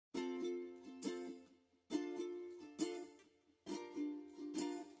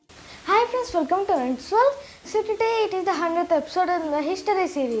friends, welcome to Arnav. So today it is the 100th episode in the history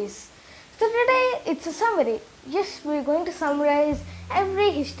series. So today it's a summary. Yes, we're going to summarize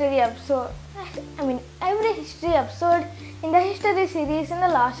every history episode. Every history episode in the history series in the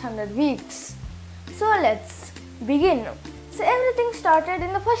last 100 weeks. So let's begin. So everything started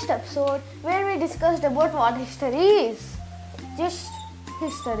in the first episode where we discussed about what history is. Just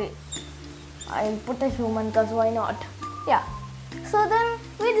history. I'll put a human because why not? Yeah. So then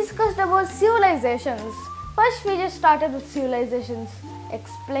we discussed about civilizations. First we just started with civilizations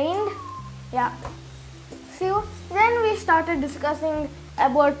explained. Yeah. So then we started discussing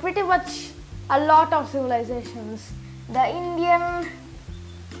about pretty much a lot of civilizations. The Indian.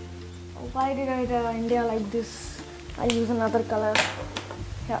 Why did I draw India like this? I'll use another color.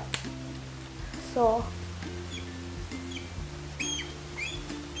 Yeah. So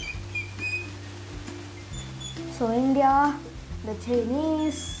India, the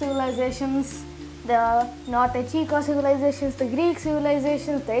Chinese civilizations, the North Chico civilizations, the Greek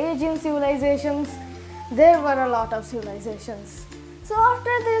civilizations, the Asian civilizations, there were a lot of civilizations. So after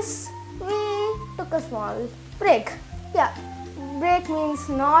this, we took a small break. Yeah, break means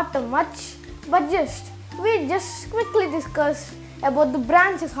not much, but we just quickly discussed about the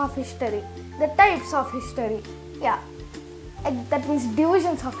branches of history, the types of history. Yeah, that means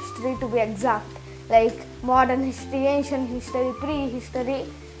divisions of history to be exact. Like modern history, ancient history, prehistory,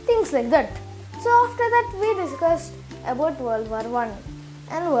 things like that. So after that we discussed about World War I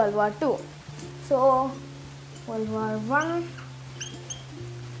and World War II. So World War I,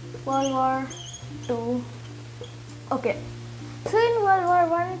 World War II. Okay. So in World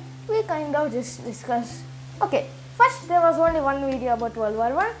War I we kind of just discussed. Okay. First there was only one video about World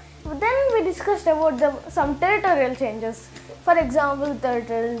War I. But then we discussed about some territorial changes. For example,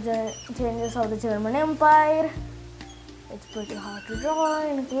 territorial changes of the German Empire. It's pretty hard to draw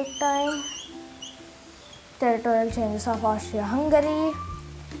in a quick time. Territorial changes of Austria-Hungary.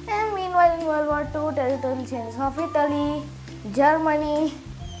 And meanwhile in World War II, territorial changes of Italy, Germany.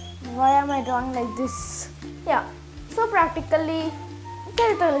 Why am I drawing like this? Yeah, so practically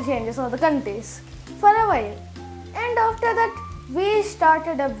territorial changes of the countries for a while. And after that, we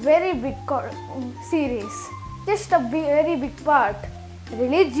started a very big series. Just a very big part,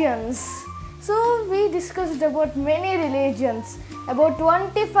 religions. So we discussed about many religions, about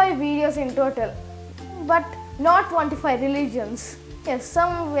 25 videos in total, but not 25 religions. Yes,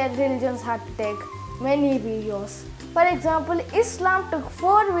 some religions had to take many videos. For example, Islam took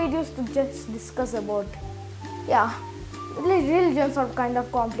 4 videos to just discuss about. Yeah, religions are kind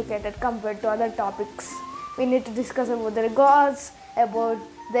of complicated compared to other topics. We need to discuss about their gods, about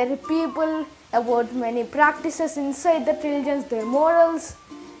their people, about many practices inside the religions, their morals,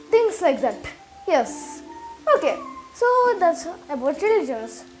 things like that. Yes. Okay. So that's about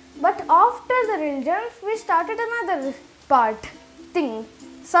religions. But after the religions, we started another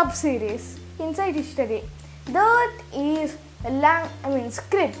sub-series inside history. That is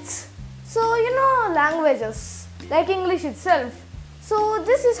scripts. So languages like English itself. So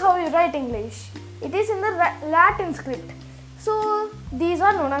this is how you write English. It is in the Latin script. So these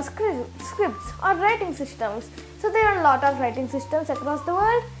are known as scripts or writing systems. So there are a lot of writing systems across the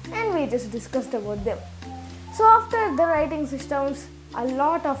world and we just discussed about them. So after the writing systems, a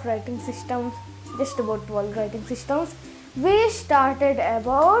lot of writing systems, just about 12 writing systems, we started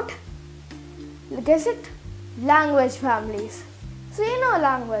about, guess it, language families. So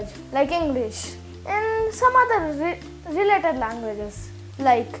language like English and some other related languages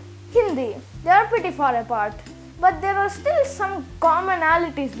like Hindi. They are pretty far apart. But there are still some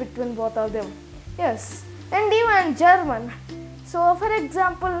commonalities between both of them. Yes, and even German. So for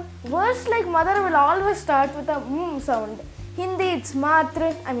example, words like mother will always start with a sound. Hindi it's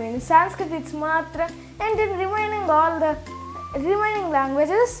matra, Sanskrit it's matra, and in all the remaining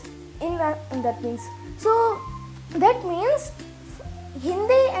languages that means. So that means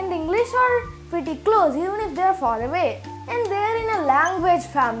Hindi and English are pretty close even if they are far away. And they are in a language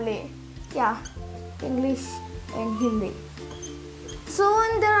family. Yeah, English and Hindi. So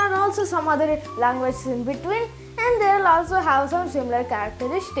and there are also some other languages in between and they will also have some similar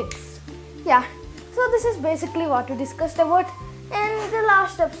characteristics. Yeah, so this is basically what we discussed about, and the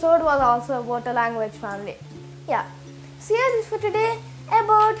last episode was also about a language family. Yeah, so yeah, this for today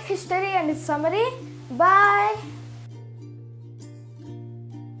about history and its summary. Bye.